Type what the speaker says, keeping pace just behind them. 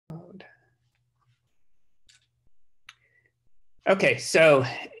Okay, so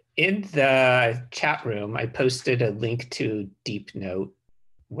in the chat room, I posted a link to DeepNote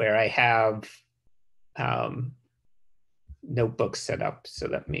where I have notebooks set up. So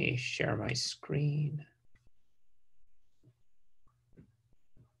let me share my screen.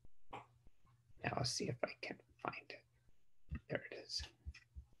 Now I'll see if I can find it. There it is.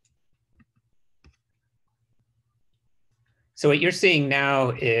 So what you're seeing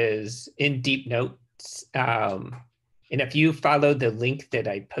now is in DeepNote, and if you follow the link that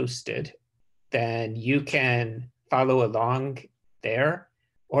I posted, then you can follow along there.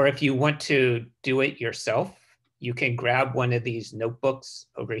 Or if you want to do it yourself, you can grab one of these notebooks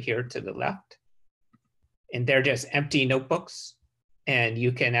over here to the left. And they're just empty notebooks. And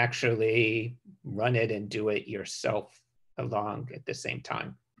you can actually run it and do it yourself along at the same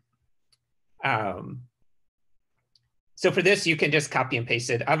time. So for this, you can just copy and paste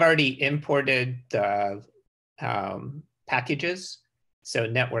it. I've already imported the packages. So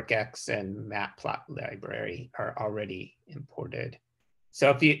NetworkX and Matplotlib are already imported. So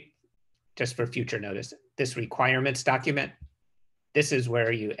if you, just for future notice, this requirements document, this is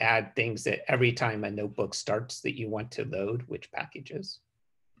where you add things that every time a notebook starts that you want to load, which packages.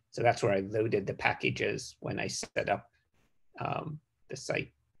 So that's where I loaded the packages when I set up the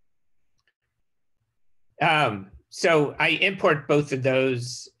site. So I import both of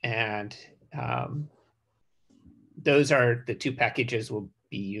those, and those are the two packages we'll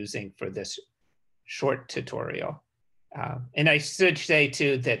be using for this short tutorial. And I should say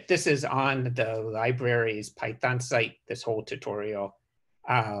too that this is on the library's Python site, this whole tutorial,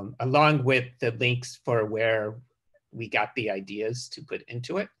 along with the links for where we got the ideas to put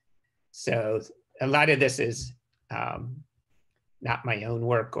into it. So a lot of this is not my own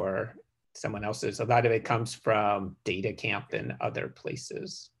work or someone else's. A lot of it comes from Data Camp and other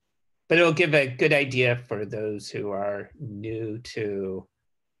places. But it'll give a good idea for those who are new to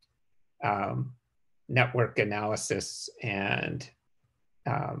network analysis and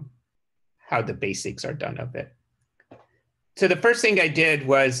how the basics are done of it. So the first thing I did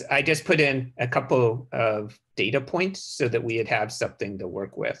was I just put in a couple of data points so that we'd have something to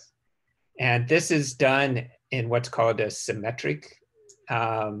work with. And this is done in what's called a symmetric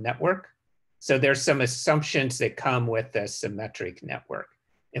network. So there's some assumptions that come with a symmetric network.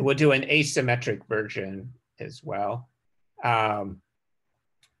 And we'll do an asymmetric version as well. But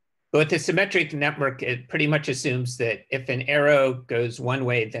with the symmetric network, it pretty much assumes that if an arrow goes one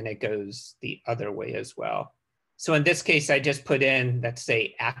way, then it goes the other way as well. So in this case, I just put in, let's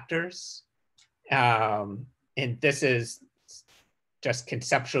say, actors. And this is just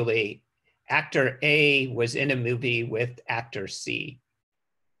conceptually, actor A was in a movie with actor C.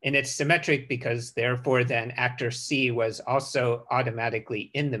 And it's symmetric because therefore then actor C was also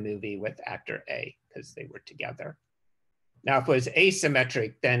automatically in the movie with actor A because they were together. Now, if it was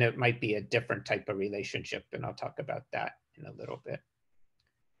asymmetric, then it might be a different type of relationship, and I'll talk about that in a little bit.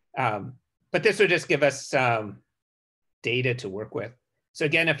 But this would just give us some data to work with. So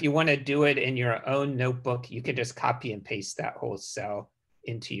again, if you want to do it in your own notebook, you can just copy and paste that whole cell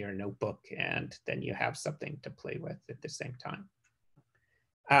into your notebook, and then you have something to play with at the same time.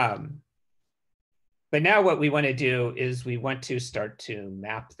 But now what we want to do is we want to start to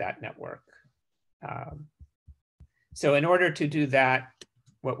map that network. So in order to do that,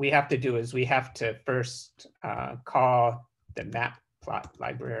 what we have to do is we have to first call the matplot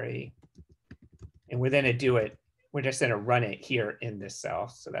library, and we're going to do it. We're just going to run it here in this cell.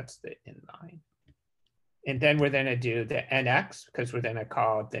 So that's the inline. And then we're going to do the NX because we're going to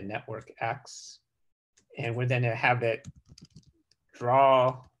call the network X. And we're going to have it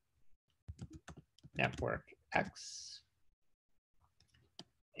draw network X.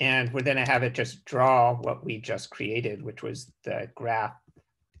 And we're going to have it just draw what we just created, which was the graph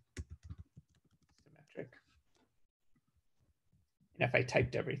symmetric. And if I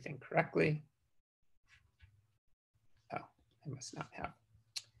typed everything correctly, oh, I must not have.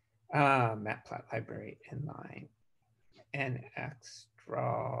 Matplot library inline NX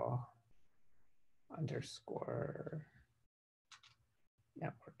draw underscore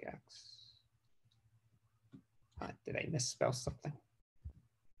network X. Did I misspell something?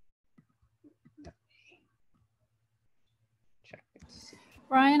 Let me check and see.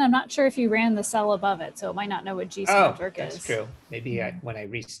 Brian, I'm not sure if you ran the cell above it, so it might not know what G-symmetric is. That's true. Maybe when I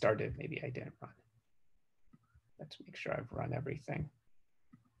restarted, maybe I didn't run it. Let's make sure I've run everything.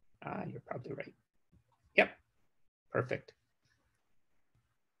 You're probably right. Yep, perfect.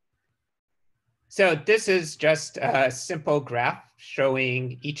 So this is just a simple graph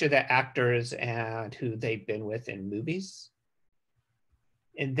showing each of the actors and who they've been with in movies.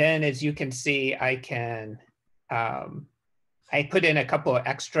 And then as you can see, I can, I put in a couple of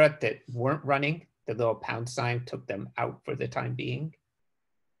extra that weren't running. The little pound sign took them out for the time being.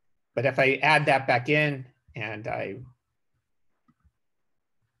 But if I add that back in and I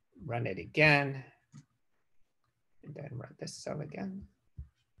run it again, and then run this cell again,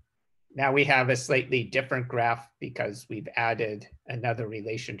 now we have a slightly different graph because we've added another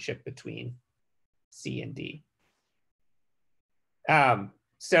relationship between C and D.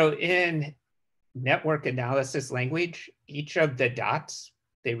 So in network analysis language, each of the dots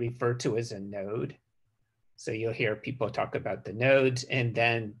they refer to as a node. So you'll hear people talk about the nodes, and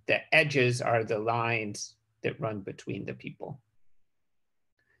then the edges are the lines that run between the people.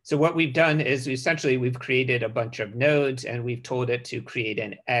 So what we've done is essentially we've created a bunch of nodes and we've told it to create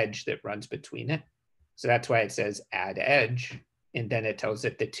an edge that runs between it. So that's why it says add edge. And then it tells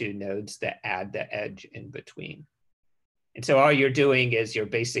it the two nodes that add the edge in between. And so all you're doing is you're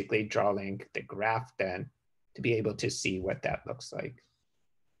basically drawing the graph then to be able to see what that looks like.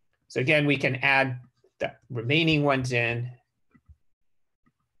 So again, we can add the remaining ones in.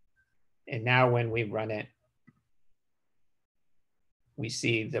 And now when we run it, we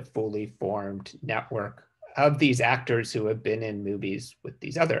see the fully formed network of these actors who have been in movies with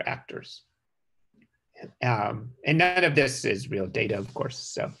these other actors. And none of this is real data, of course.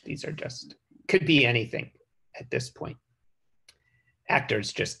 So these are just, could be anything at this point.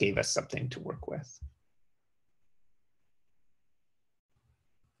 Actors just gave us something to work with.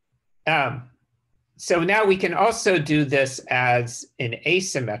 So now we can also do this as an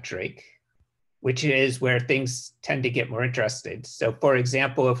asymmetric, which is where things tend to get more interested. So for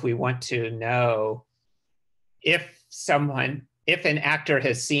example, if we want to know if an actor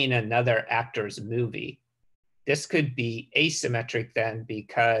has seen another actor's movie, this could be asymmetric then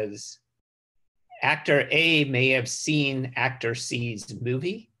because actor A may have seen actor C's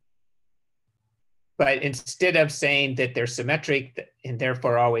movie, but instead of saying that they're symmetric and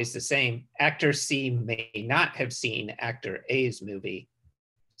therefore always the same, actor C may not have seen actor A's movie.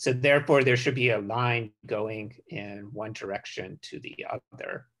 So therefore, there should be a line going in one direction to the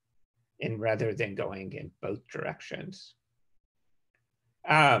other, and rather than going in both directions.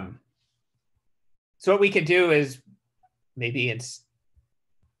 So what we could do is maybe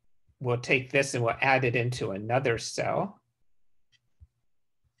we'll take this and we'll add it into another cell.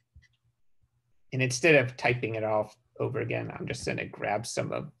 And instead of typing it all over again, I'm just going to grab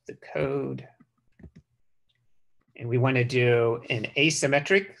some of the code. And we want to do an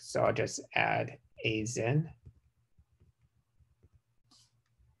asymmetric, so I'll just add A's in.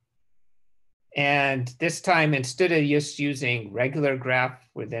 And this time, instead of just using regular graph,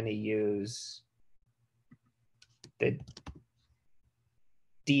 we're going to use the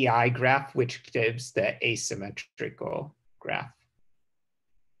DI graph, which gives the asymmetrical graph.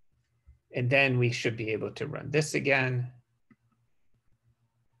 And then we should be able to run this again.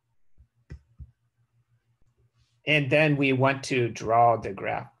 And then we want to draw the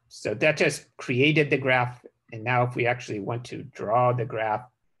graph. So that just created the graph. And now if we actually want to draw the graph,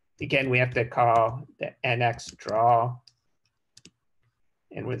 again, we have to call the NX draw.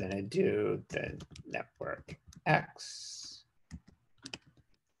 And we're going to do the network X.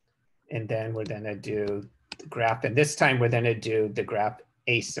 And then we're going to do the graph. And this time we're going to do the graph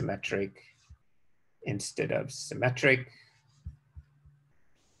asymmetric instead of symmetric.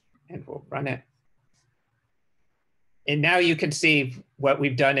 And we'll run it. And now you can see what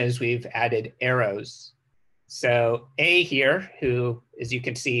we've done is we've added arrows. So A here, who, as you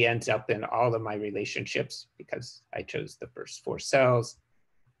can see, ends up in all of my relationships because I chose the first 4 cells,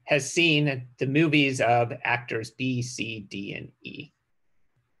 has seen the movies of actors B, C, D, and E.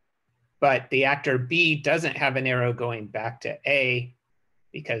 But the actor B doesn't have an arrow going back to A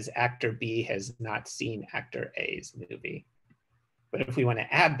because actor B has not seen actor A's movie. But if we want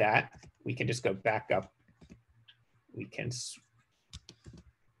to add that, we can just go back up. We can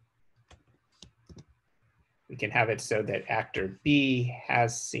have it so that actor B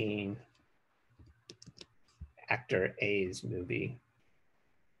has seen actor A's movie.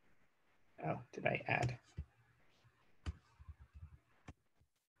 Oh, did I add?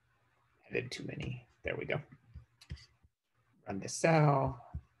 Added too many. There we go. Run the cell.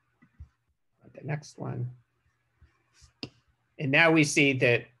 Run the next one. And now we see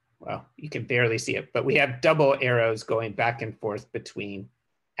that, well, you can barely see it, but we have double arrows going back and forth between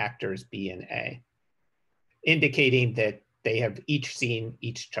actors B and A, indicating that they have each seen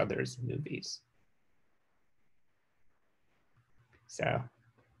each other's movies. So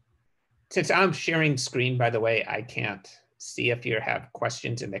since I'm sharing screen, by the way, I can't see if you have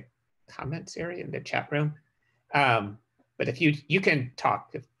questions in the comments area in the chat room. But But if you can talk,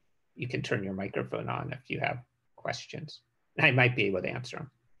 if you can turn your microphone on if you have questions. I might be able to answer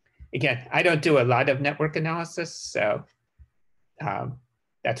them. Again, I don't do a lot of network analysis, so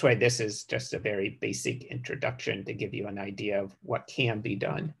that's why this is just a very basic introduction to give you an idea of what can be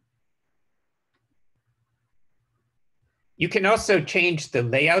done. You can also change the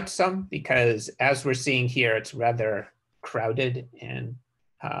layout some, because as we're seeing here, it's rather crowded and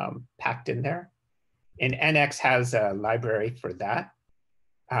packed in there. And NX has a library for that.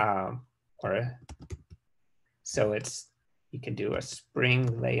 So you can do a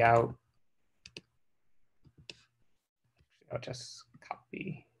spring layout. I'll just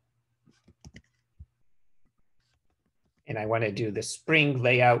copy. And I want to do the spring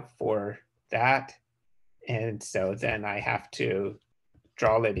layout for that. And so then I have to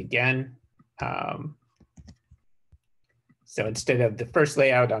draw it again. So instead of the first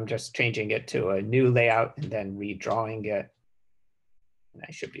layout, I'm just changing it to a new layout and then redrawing it. And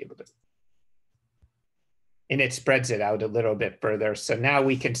I should be able to. And it spreads it out a little bit further. So now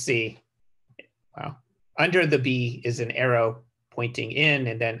we can see, well, under the B is an arrow pointing in,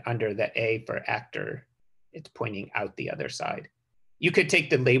 and then under the A for actor, it's pointing out the other side. You could take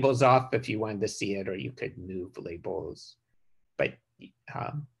the labels off if you wanted to see it, or you could move labels. But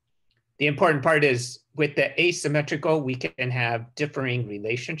the important part is with the asymmetrical, we can have differing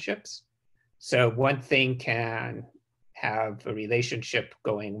relationships. So one thing can have a relationship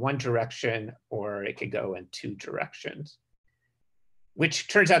going one direction, or it could go in two directions, which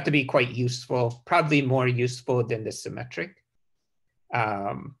turns out to be quite useful, probably more useful than the symmetric.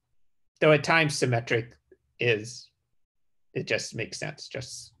 Though at times symmetric it just makes sense.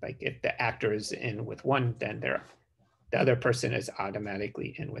 Just like if the actor is in with one, then the other person is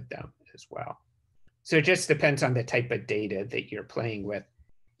automatically in with them as well. So it just depends on the type of data that you're playing with,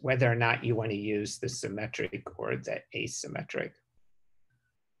 whether or not you want to use the symmetric or the asymmetric.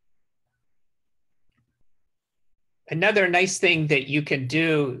 Another nice thing that you can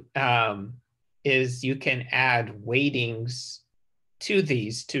do is you can add weightings to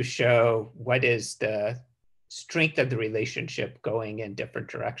these to show what is the strength of the relationship going in different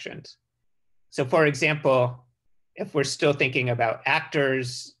directions. So for example, if we're still thinking about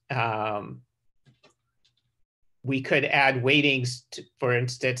actors, we could add weightings to, for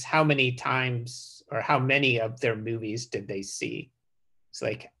instance, how many times or how many of their movies did they see? It's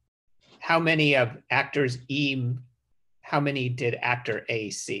like, how many of actors E, how many did actor A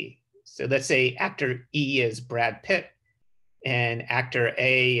see? So let's say actor E is Brad Pitt and actor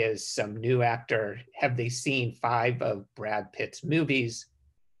A is some new actor. Have they seen 5 of Brad Pitt's movies?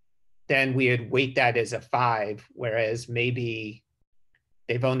 Then we would weight that as a 5, whereas maybe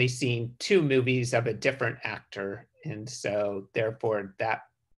they've only seen 2 movies of a different actor. And so therefore that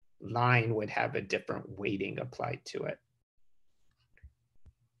line would have a different weighting applied to it.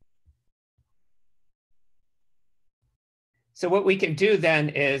 So what we can do then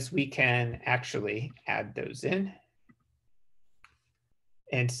is we can actually add those in.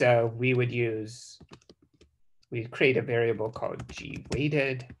 And so we would we'd create a variable called G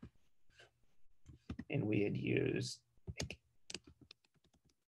weighted, and we'd use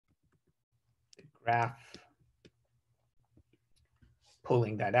the graph,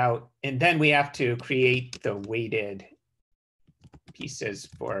 pulling that out. And then we have to create the weighted pieces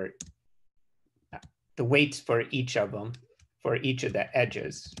for the weights for each of them, for each of the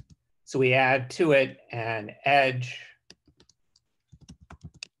edges. So we add to it an edge,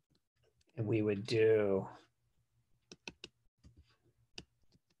 and we would do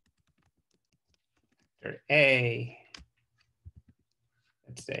actor A,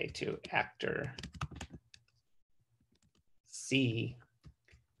 let's say to actor C,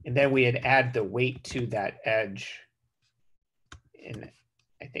 and then we had add the weight to that edge. And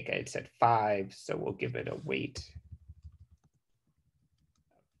I think I had said 5, so we'll give it a weight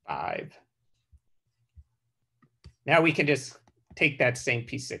of 5. Now we can just take that same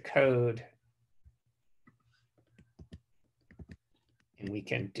piece of code and we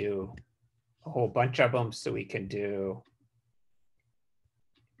can do a whole bunch of them. So we can do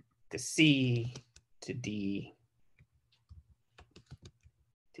the C to D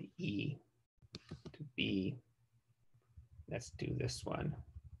to E to B. Let's do this one,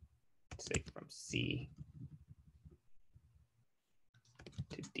 let's say from C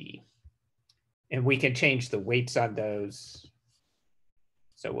to D. And we can change the weights on those.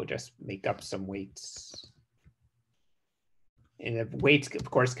 So we'll just make up some weights. And the weights, of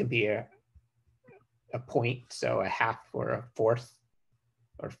course, can be a point, so a half or a fourth.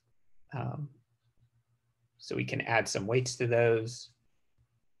 Or so we can add some weights to those.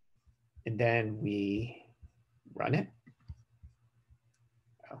 And then we run it.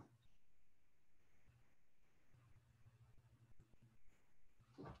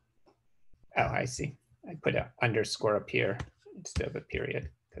 I see. I put an underscore up here instead of a period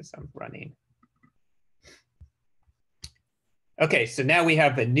because I'm running. Okay, so now we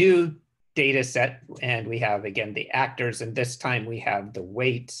have a new data set, and we have, again, the actors, and this time we have the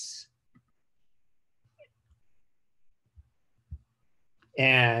weights.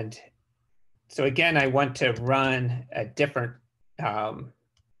 And so again, I want to run a different, I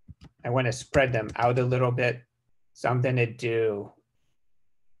want to spread them out a little bit. So I'm going to do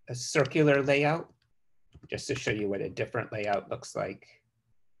a circular layout just to show you what a different layout looks like.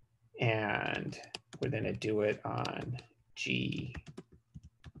 And we're going to do it on G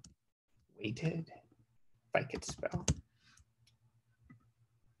weighted, if I could spell.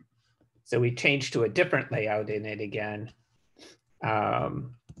 So we changed to a different layout in it again. We're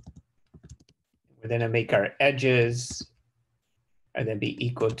going to make our edges and then be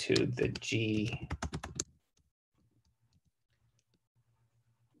equal to the G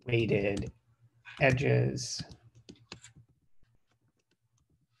weighted edges.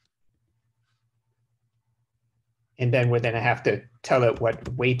 And then we're going to have to tell it what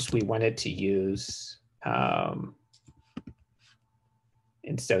weights we want it to use. And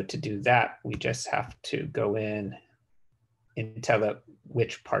so to do that, we just have to go in and tell it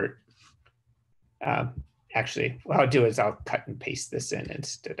which part. Actually, what I'll do is I'll cut and paste this in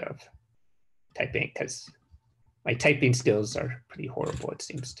instead of typing, because my typing skills are pretty horrible, it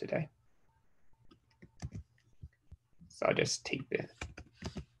seems, today. So I'll just tape it.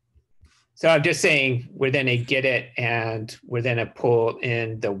 So I'm just saying we're going to get it, and we're going to pull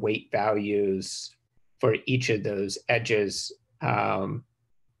in the weight values for each of those edges. And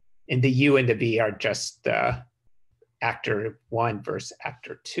the U and the V are just the actor 1 versus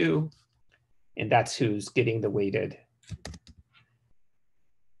actor 2. And that's who's getting the weighted.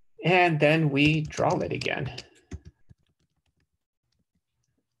 And then we draw it again.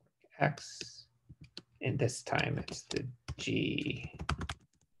 X. And this time it's the G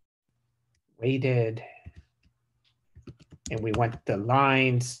weighted. And we want the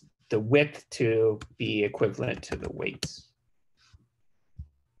lines, the width to be equivalent to the weights.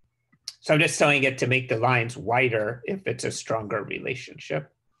 So I'm just telling it to make the lines wider if it's a stronger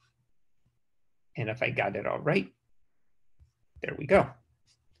relationship. And if I got it all right, there we go.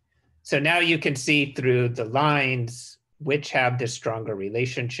 So now you can see through the lines which have the stronger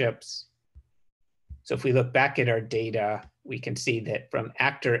relationships. So if we look back at our data, we can see that from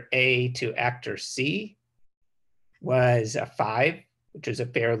actor A to actor C was a 5, which is a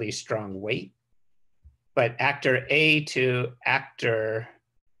fairly strong weight. But actor A to actor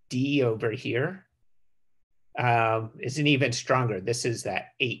D over here is an even stronger. This is that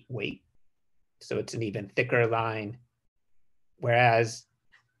 8 weight. So it's an even thicker line. Whereas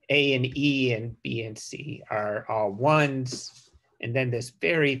A and E and B and C are all 1s. And then this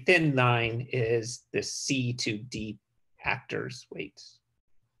very thin line is the C to D actors' weights.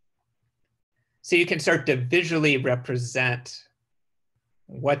 So you can start to visually represent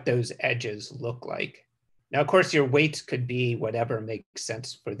what those edges look like. Now, of course, your weights could be whatever makes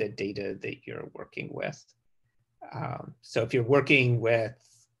sense for the data that you're working with. So if you're working with,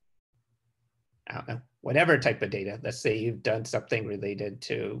 I don't know, whatever type of data, let's say you've done something related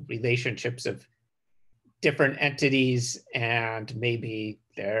to relationships of different entities and maybe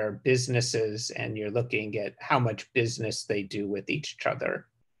their businesses, and you're looking at how much business they do with each other.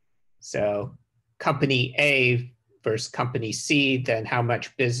 So company A versus company C, then how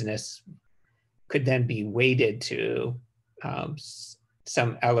much business could then be weighted to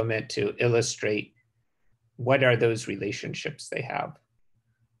some element to illustrate what are those relationships they have.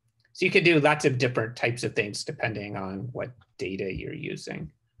 So you can do lots of different types of things depending on what data you're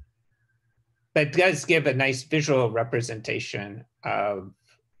using. But it does give a nice visual representation of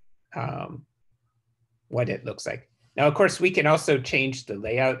what it looks like. Now, of course, we can also change the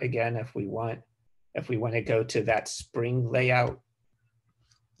layout again if we want. If we want to go to that spring layout.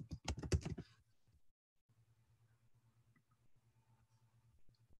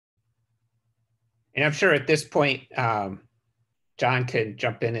 And I'm sure at this point, John could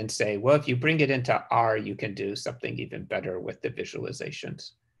jump in and say, well, if you bring it into R, you can do something even better with the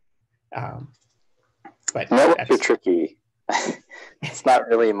visualizations. But that's too tricky. It's not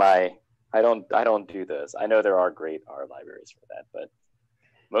really my, I don't do this. I know there are great R libraries for that, but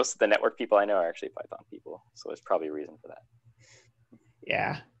most of the network people I know are actually Python people. So there's probably a reason for that.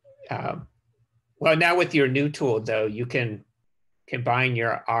 Yeah. Well, now with your new tool, though, you can combine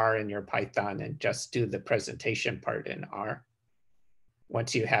your R and your Python and just do the presentation part in R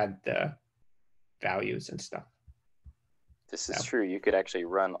once you had the values and stuff. This is true. You could actually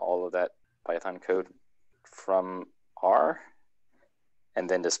run all of that Python code from R. and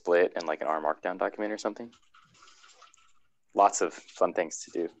then display it in like an R Markdown document or something. Lots of fun things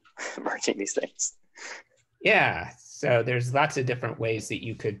to do, merging these things. Yeah, so there's lots of different ways that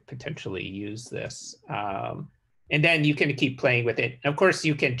you could potentially use this. And then you can keep playing with it. Of course,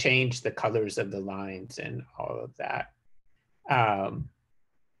 you can change the colors of the lines and all of that.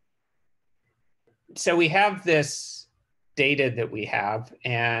 So we have this data that we have,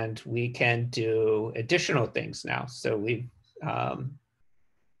 and we can do additional things now. So we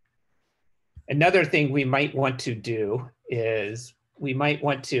another thing we might want to do is we might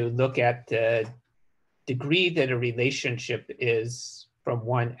want to look at the degree that a relationship is from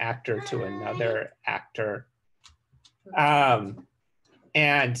one actor to another actor.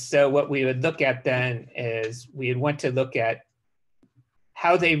 And so what we would look at then is we would want to look at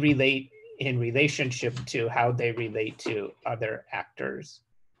how they relate in relationship to how they relate to other actors,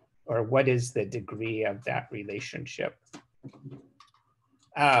 or what is the degree of that relationship.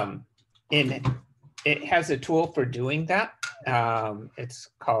 And it has a tool for doing that. It's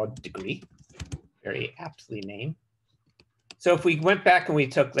called degree, very aptly named. So if we went back and we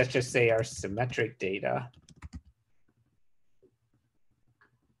took, let's just say, our symmetric data,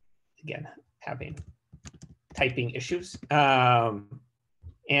 again, having typing issues,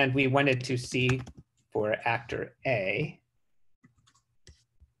 and we wanted to see for actor A,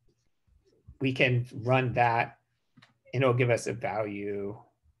 we can run that and it'll give us a value.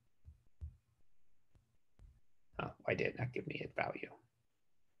 Oh, why did it not give me a value?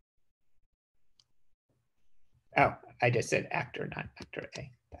 Oh, I just said actor, not actor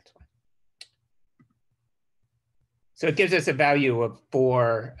A. That's why. So it gives us a value of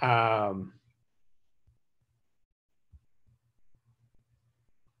 4.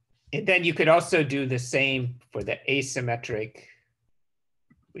 And then you could also do the same for the asymmetric.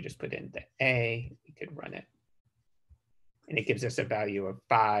 We just put in the A, we could run it. And it gives us a value of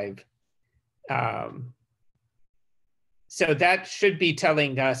 5. So that should be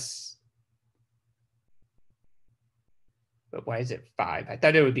telling us, but why is it 5? I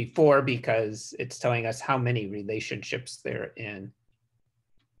thought it would be 4 because it's telling us how many relationships they're in.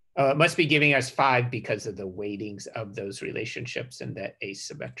 Oh, it must be giving us 5 because of the weightings of those relationships in the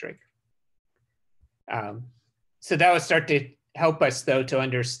asymmetric. So that would start to help us, though, to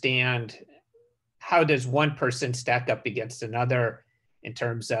understand how does one person stack up against another in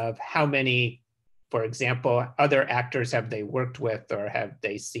terms of how many, for example, other actors have they worked with or have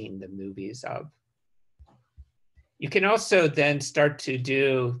they seen the movies of. You can also then start to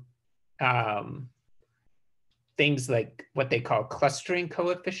do things like what they call clustering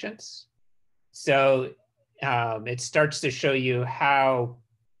coefficients. So it starts to show you how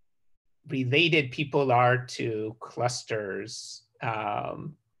related people are to clusters.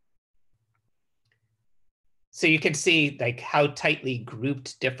 So you can see like how tightly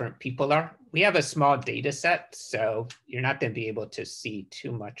grouped different people are. We have a small data set, so you're not going to be able to see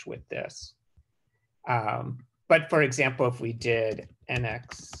too much with this. But for example, if we did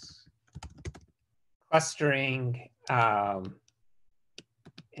NX clustering, and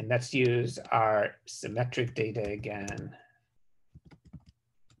let's use our symmetric data again.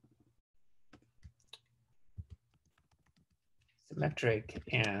 Symmetric,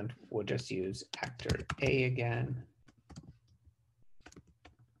 and we'll just use actor A again.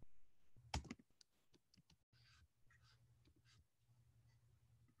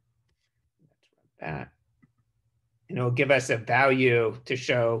 Let's run that. And it'll give us a value to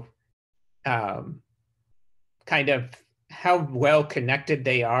show kind of how well connected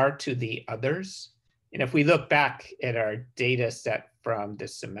they are to the others. And if we look back at our data set from the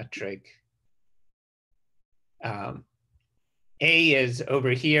symmetric, A is over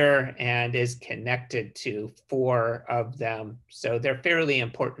here and is connected to 4 of them. So they're a fairly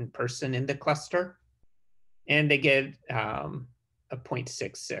important person in the cluster. And they get a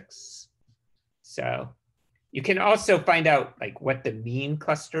 0.66. So you can also find out like what the mean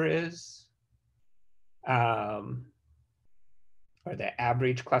cluster is, or the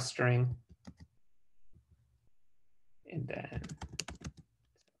average clustering. And then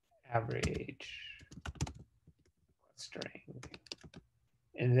average clustering.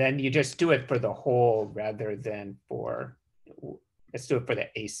 And then you just do it for the whole rather than for, let's do it for the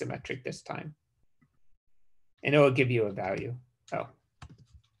asymmetric this time. And it will give you a value. Oh,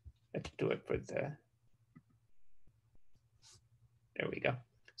 let's do it for the, there we go.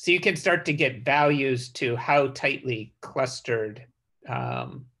 So you can start to get values to how tightly clustered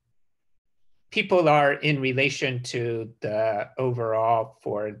people are in relation to the overall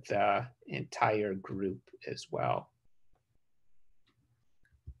for the entire group as well.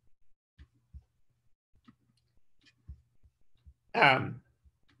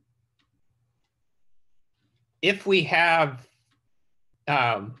 if we have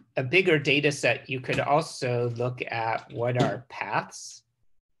a bigger data set, you could also look at what are paths.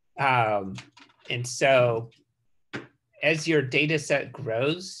 And so as your data set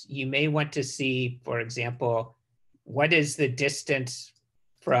grows, you may want to see, for example, what is the distance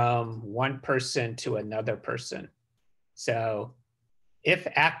from one person to another person? So if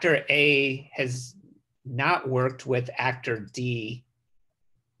actor A has not worked with actor D,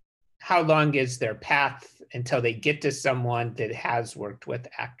 how long is their path until they get to someone that has worked with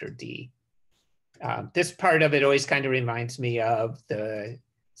actor D? This part of it always kind of reminds me of the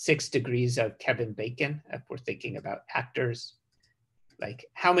 6 degrees of Kevin Bacon, if we're thinking about actors. Like,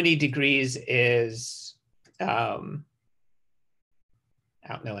 how many degrees is, I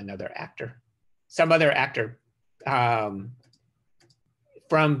don't know, another actor, some other actor,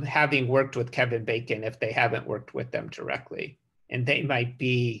 from having worked with Kevin Bacon if they haven't worked with them directly? And they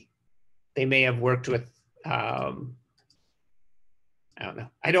may have worked with, I don't know.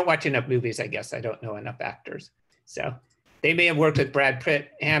 I don't watch enough movies, I guess. I don't know enough actors. So they may have worked with Brad Pitt,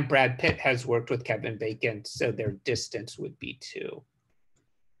 and Brad Pitt has worked with Kevin Bacon, so their distance would be 2.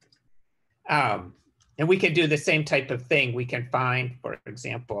 And we can do the same type of thing. We can find, for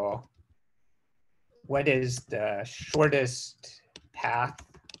example, what is the shortest path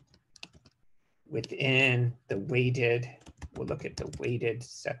within the weighted, we'll look at the weighted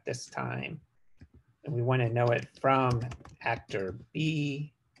set this time. And we want to know it from actor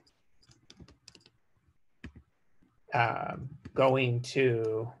B going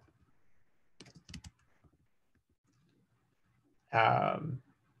to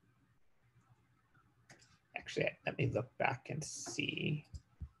actually, let me look back and see.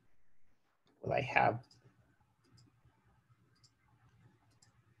 Will I have,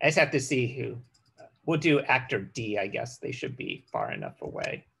 I just have to see who, we'll do actor D, I guess. They should be far enough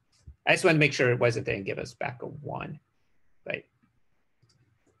away. I just want to make sure it wasn't there and give us back a 1. But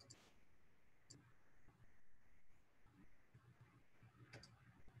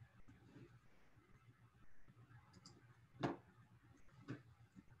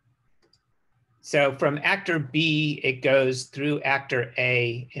so from actor B, it goes through actor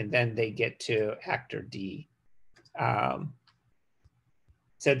A, and then they get to actor D.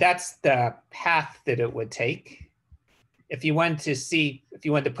 So that's the path that it would take. If you want to see, if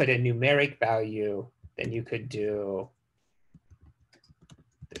you want to put a numeric value, then you could do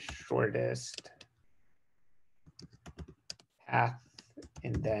the shortest path,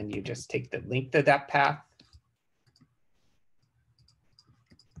 and then you just take the length of that path.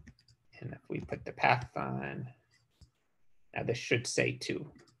 And if we put the path on, now this should say 2.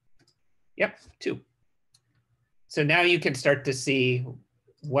 Yep, 2. So now you can start to see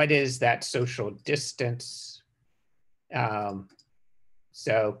what is that social distance.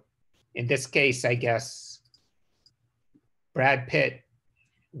 So in this case, I guess Brad Pitt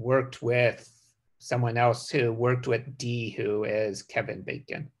worked with someone else who worked with D, who is Kevin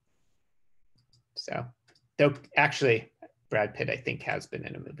Bacon. So though actually Brad Pitt, I think, has been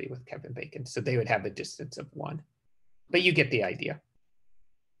in a movie with Kevin Bacon, so they would have a distance of 1. But you get the idea.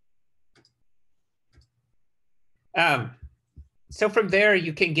 So from there,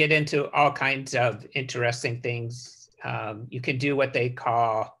 you can get into all kinds of interesting things. You can do what they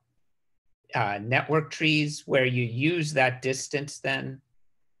call network trees, where you use that distance then,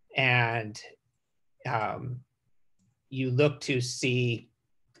 and you look to see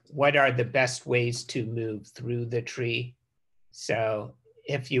what are the best ways to move through the tree. So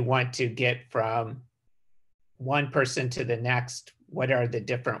if you want to get from one person to the next, what are the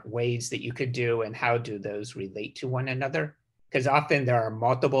different ways that you could do, and how do those relate to one another? Because often there are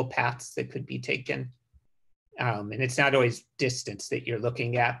multiple paths that could be taken. And it's not always distance that you're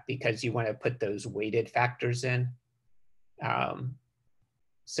looking at, because you want to put those weighted factors in.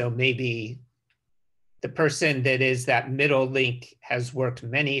 So maybe the person that is that middle link has worked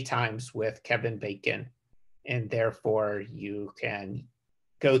many times with Kevin Bacon, and therefore you can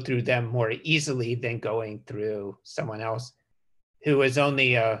go through them more easily than going through someone else who is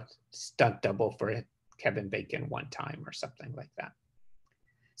only a stunt double for Kevin Bacon 1 time or something like that.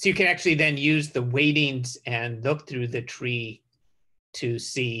 So you can actually then use the weightings and look through the tree to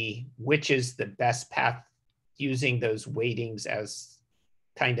see which is the best path, using those weightings as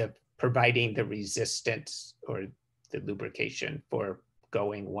kind of providing the resistance or the lubrication for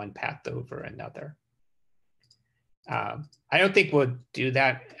going one path over another. I don't think we'll do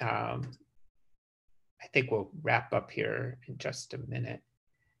that. I think we'll wrap up here in just a minute.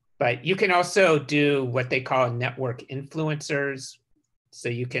 But you can also do what they call network influencers. So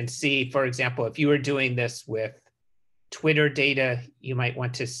you can see, for example, if you were doing this with Twitter data, you might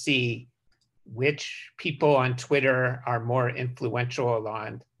want to see which people on Twitter are more influential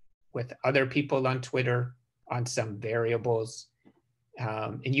along with other people on Twitter on some variables.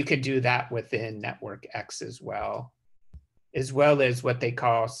 And you could do that within Network X as well as what they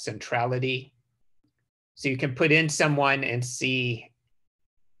call centrality. So you can put in someone and see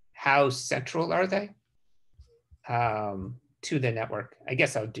how central are they to the network. I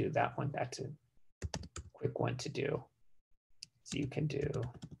guess I'll do that one. That's a quick one to do. So you can do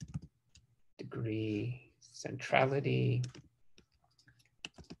degree centrality,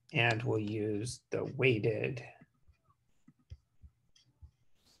 and we'll use the weighted.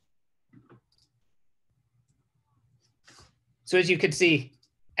 So as you can see,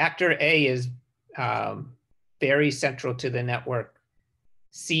 actor A is very central to the network.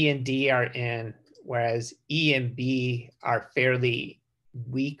 C and D are in, whereas E and B are fairly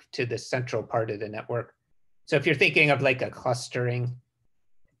weak to the central part of the network. So if you're thinking of like a clustering,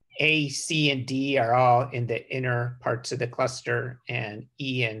 A, C, and D are all in the inner parts of the cluster, and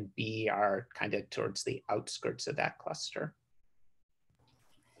E and B are kind of towards the outskirts of that cluster.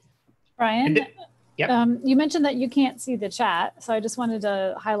 Brian, yep. You mentioned that you can't see the chat, so I just wanted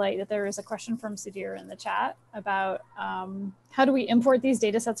to highlight that there is a question from Sudhir in the chat about how do we import these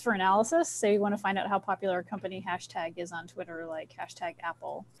data sets for analysis? Say we want to find out how popular a company hashtag is on Twitter, like hashtag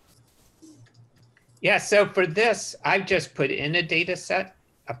Apple. Yeah, so for this, I've just put in a data set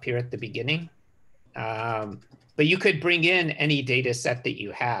up here at the beginning. But you could bring in any data set that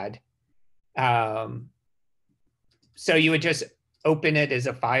you had. So you would just open it as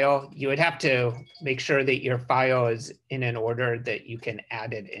a file. You would have to make sure that your file is in an order that you can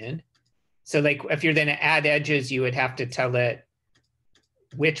add it in. So like if you're going to add edges, you would have to tell it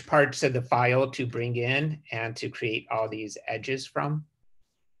which parts of the file to bring in and to create all these edges from.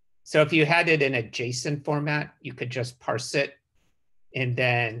 So if you had it in a JSON format, you could just parse it. And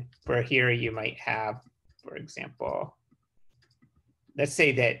then for here, you might have, for example, let's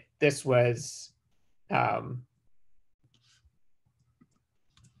say that this was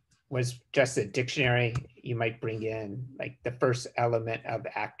just a dictionary. You might bring in like the first element of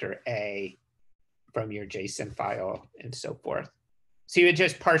actor A from your JSON file and so forth. So you would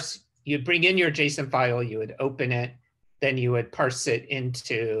just parse, you'd bring in your JSON file, you would open it, then you would parse it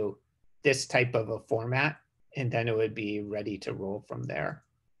into this type of a format, and then it would be ready to roll from there.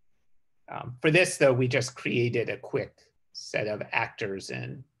 For this, though, we just created a quick set of actors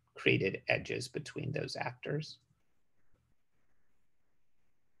and created edges between those actors.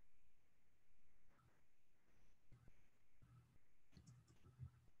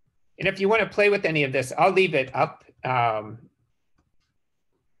 And if you want to play with any of this, I'll leave it up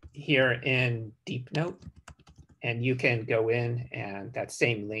here in DeepNote, and you can go in and that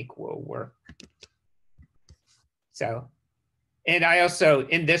same link will work. So, and I also,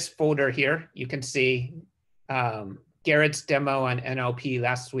 in this folder here, you can see Garrett's demo on NLP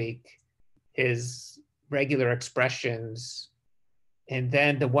last week, his regular expressions, and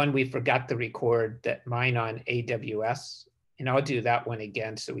then the one we forgot to record, that mine on AWS, and I'll do that one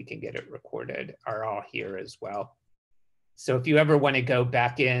again so we can get it recorded, are all here as well. So if you ever want to go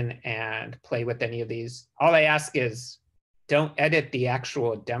back in and play with any of these, all I ask is don't edit the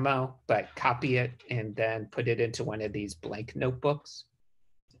actual demo, but copy it and then put it into one of these blank notebooks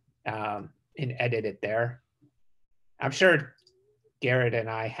and edit it there. I'm sure Garrett and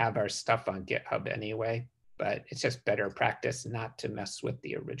I have our stuff on GitHub anyway, but it's just better practice not to mess with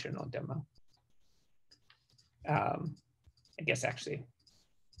the original demo. I guess actually,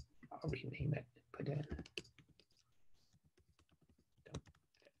 I'll rename it, put it in.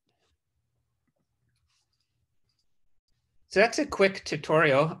 So that's a quick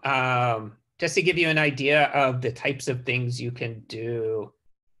tutorial, just to give you an idea of the types of things you can do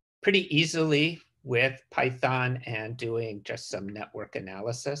pretty easily with Python and doing just some network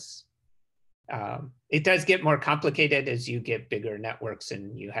analysis. It does get more complicated as you get bigger networks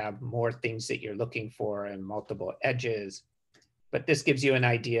and you have more things that you're looking for and multiple edges. But this gives you an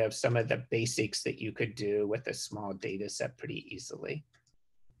idea of some of the basics that you could do with a small data set pretty easily.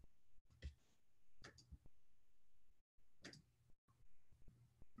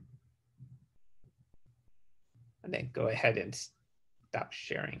 And then go ahead and stop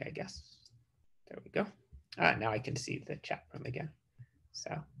sharing, I guess. There we go. Now I can see the chat room again.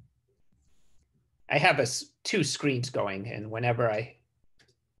 So I have two screens going, and whenever I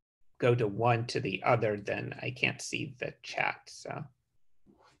go to one to the other, then I can't see the chat. So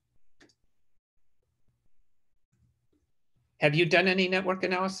have you done any network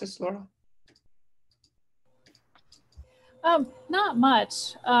analysis, Laura? Not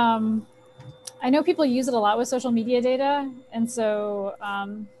much. I know people use it a lot with social media data, and so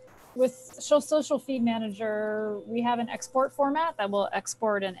with Social Feed Manager, we have an export format that will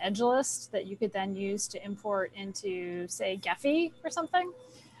export an edge list that you could then use to import into, say, Gephi or something.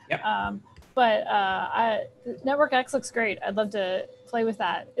 Yep. But NetworkX looks great. I'd love to play with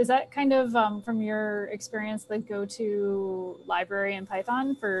that. Is that kind of, from your experience, the go-to library in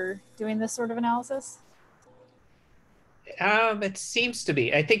Python for doing this sort of analysis? It seems to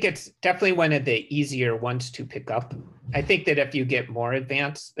be. I think it's definitely one of the easier ones to pick up. I think that if you get more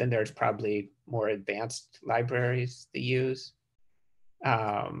advanced, then there's probably more advanced libraries to use.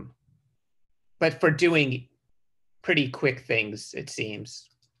 But for doing pretty quick things, it seems.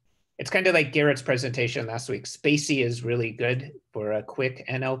 It's kind of like Garrett's presentation last week. SpaCy is really good for a quick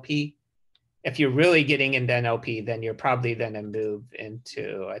NLP. If you're really getting into NLP, then you're probably going to move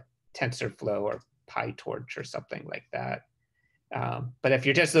into a TensorFlow or PyTorch or something like that. But if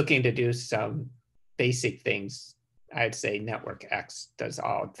you're just looking to do some basic things, I'd say NetworkX does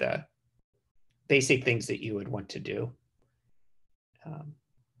all the basic things that you would want to do.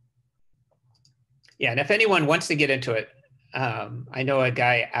 Yeah, and if anyone wants to get into it, I know a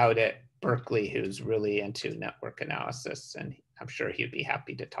guy out at Berkeley who's really into network analysis, and I'm sure he'd be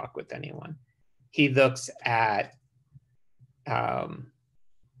happy to talk with anyone. He looks at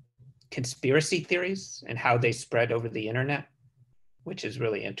conspiracy theories and how they spread over the internet, which is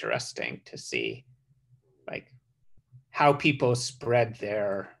really interesting to see, like how people spread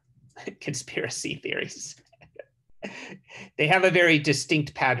their conspiracy theories. They have a very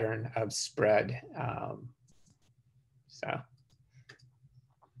distinct pattern of spread. So.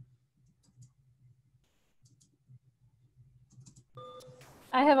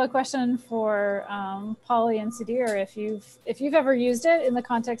 I have a question for Polly and Sudhir. If you've ever used it in the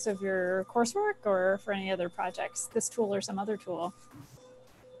context of your coursework or for any other projects, this tool or some other tool.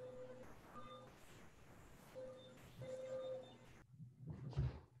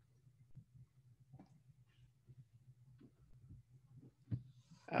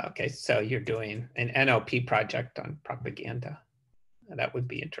 Okay, so you're doing an NLP project on propaganda. That would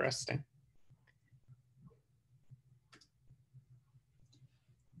be interesting.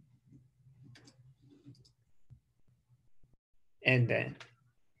 And then,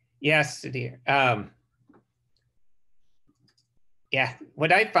 yes, Sudhir. Yeah,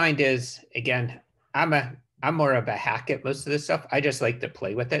 what I find is, again, I'm more of a hack at most of this stuff. I just like to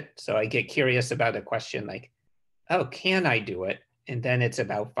play with it. So I get curious about a question like, oh, can I do it? And then it's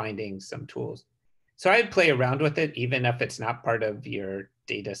about finding some tools. So I'd play around with it, even if it's not part of your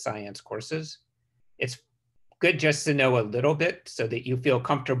data science courses. It's good just to know a little bit so that you feel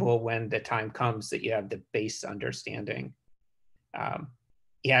comfortable when the time comes that you have the base understanding.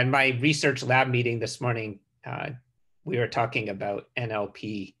 Yeah, in my research lab meeting this morning, we were talking about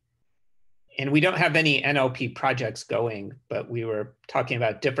NLP. And we don't have any NLP projects going, but we were talking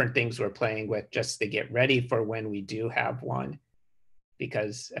about different things we're playing with just to get ready for when we do have one.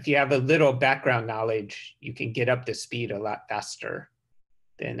 Because if you have a little background knowledge, you can get up to speed a lot faster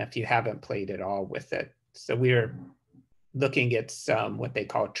than if you haven't played at all with it. So we're looking at some what they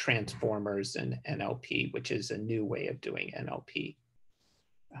call transformers in NLP, which is a new way of doing NLP.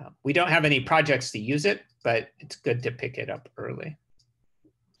 We don't have any projects to use it, but it's good to pick it up early.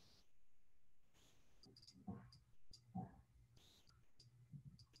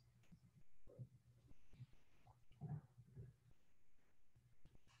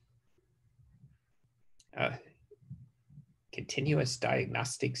 Continuous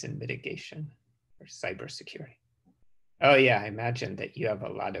diagnostics and mitigation or cybersecurity. Oh yeah, I imagine that you have a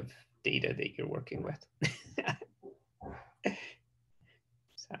lot of data that you're working with.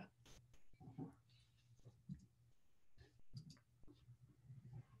 So.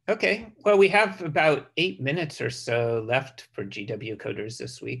 Okay, well, we have about 8 minutes or so left for GW Coders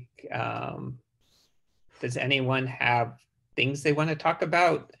this week. Does anyone have things they want to talk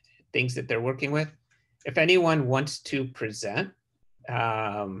about, things that they're working with? If anyone wants to present,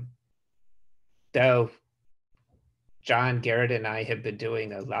 though John, Garrett, and I have been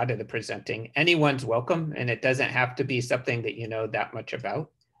doing a lot of the presenting, anyone's welcome, and it doesn't have to be something that you know that much about.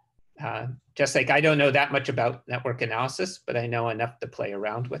 Just like I don't know that much about network analysis, but I know enough to play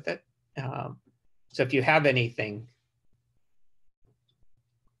around with it. So if you have anything.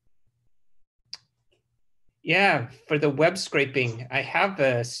 Yeah, for the web scraping, I have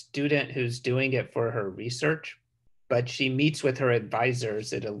a student who's doing it for her research, but she meets with her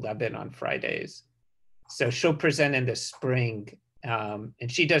advisors at 11 on Fridays. So she'll present in the spring, and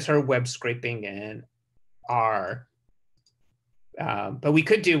she does her web scraping in R. But we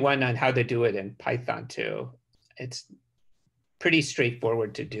could do one on how to do it in Python too. It's pretty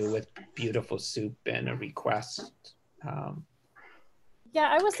straightforward to do with beautiful soup and a request. Yeah,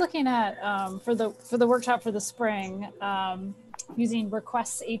 I was looking at for the workshop for the spring using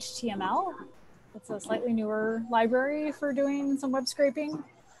requests HTML. It's a slightly newer library for doing some web scraping.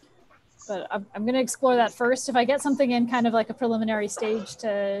 But I'm going to explore that first. If I get something in kind of like a preliminary stage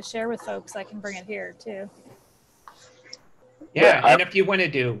to share with folks, I can bring it here too. Yeah, and if you want to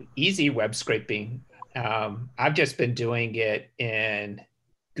do easy web scraping, I've just been doing it in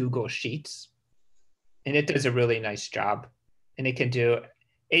Google Sheets, and it does a really nice job. And it can do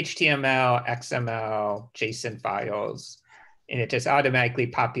HTML, XML, JSON files, and it just automatically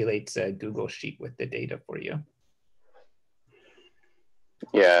populates a Google Sheet with the data for you.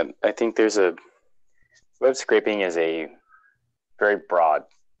 Yeah, I think web scraping is a very broad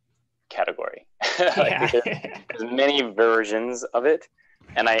category. Like there's many versions of it.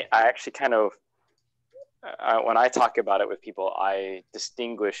 And I actually kind of, when I talk about it with people, I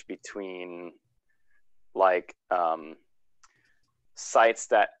distinguish between like sites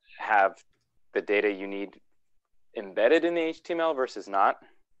that have the data you need embedded in the HTML versus not.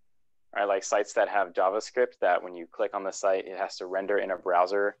 Right, like sites that have JavaScript that when you click on the site, it has to render in a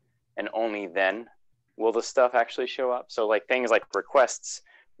browser, and only then will the stuff actually show up. So like things like requests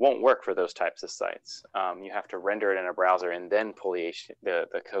won't work for those types of sites. You have to render it in a browser and then pull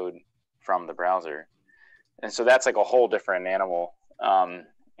the code from the browser. And so that's like a whole different animal.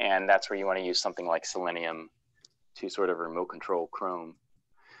 And that's where you want to use something like Selenium to sort of remote control Chrome.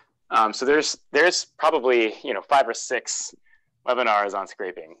 So there's probably 5 or 6 webinars on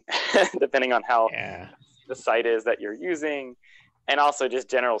scraping, depending on how the site is that you're using, and also just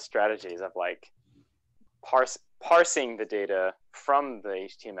general strategies of like parsing the data from the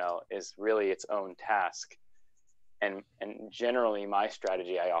HTML is really its own task. And generally, my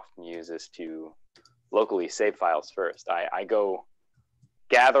strategy I often use is to locally save files first. I go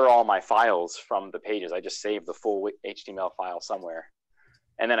gather all my files from the pages. I just save the full HTML file somewhere,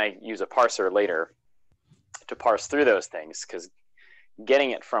 and then I use a parser later to parse through those things, because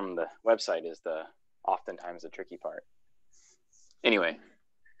getting it from the website is oftentimes the tricky part. Anyway.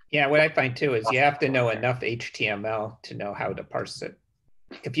 Yeah, what I find too is you have to know enough HTML to know how to parse it.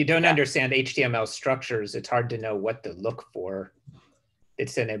 If you don't understand HTML structures, it's hard to know what to look for.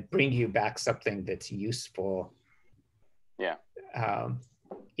 It's going to bring you back something that's useful. Yeah.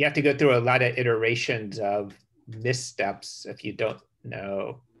 You have to go through a lot of iterations of missteps if you don't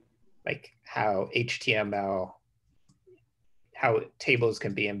know like how tables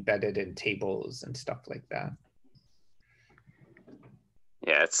can be embedded in tables and stuff like that.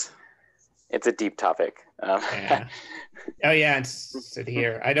 Yeah, it's a deep topic. Yeah. Oh yeah, it's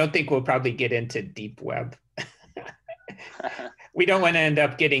here. I don't think we'll probably get into deep web. We don't want to end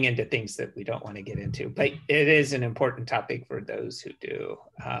up getting into things that we don't want to get into, but it is an important topic for those who do.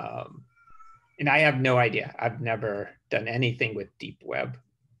 And I have no idea. I've never done anything with deep web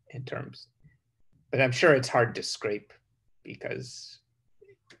in terms, but I'm sure it's hard to scrape because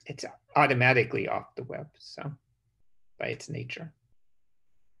it's automatically off the web, so by its nature.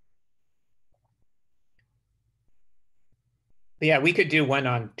 But yeah, we could do one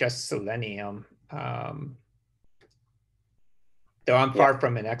on just Selenium. Though I'm far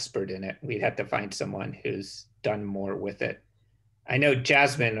from an expert in it. We'd have to find someone who's done more with it. I know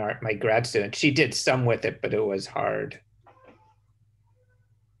Jasmine, my grad student, she did some with it, but it was hard.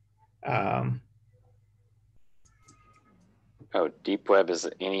 Deep web is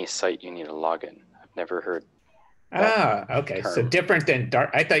any site you need a login. I've never heard. Okay. Term. So different than dark.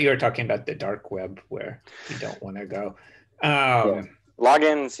 I thought you were talking about the dark web where you don't want to go.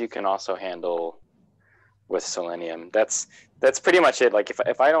 Logins you can also handle with Selenium. That's pretty much it. Like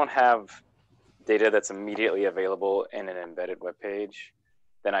if I don't have data that's immediately available in an embedded web page,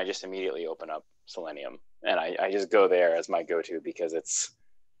 then I just immediately open up Selenium and I just go there as my go-to, because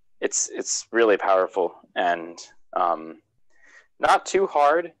it's really powerful and not too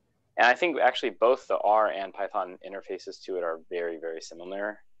hard. And I think actually both the R and Python interfaces to it are very, very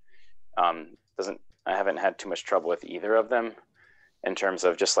similar. I haven't had too much trouble with either of them in terms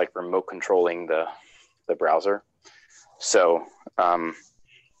of just like remote controlling the browser. So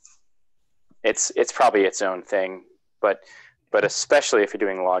it's probably its own thing, but especially if you're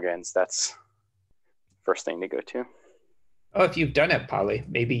doing logins, that's the first thing to go to. Oh, if you've done it, Polly,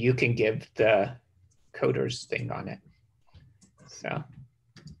 maybe you can give the coders thing on it. So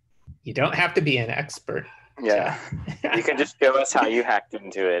you don't have to be an expert. Yeah, you can just show us how you hacked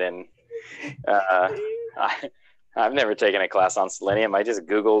into it. And I've never taken a class on Selenium. I just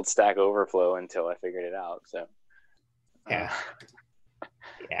Googled Stack Overflow until I figured it out. So yeah,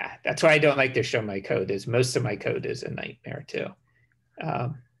 that's why I don't like to show my code. Is most of my code is a nightmare too.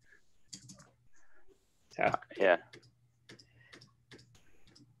 Yeah.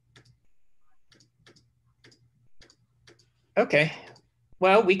 Okay.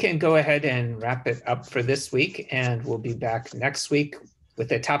 Well, we can go ahead and wrap it up for this week, and we'll be back next week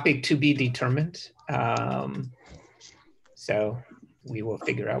with a topic to be determined. So we will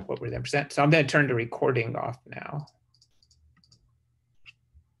figure out what we're going to present. So I'm going to turn the recording off now.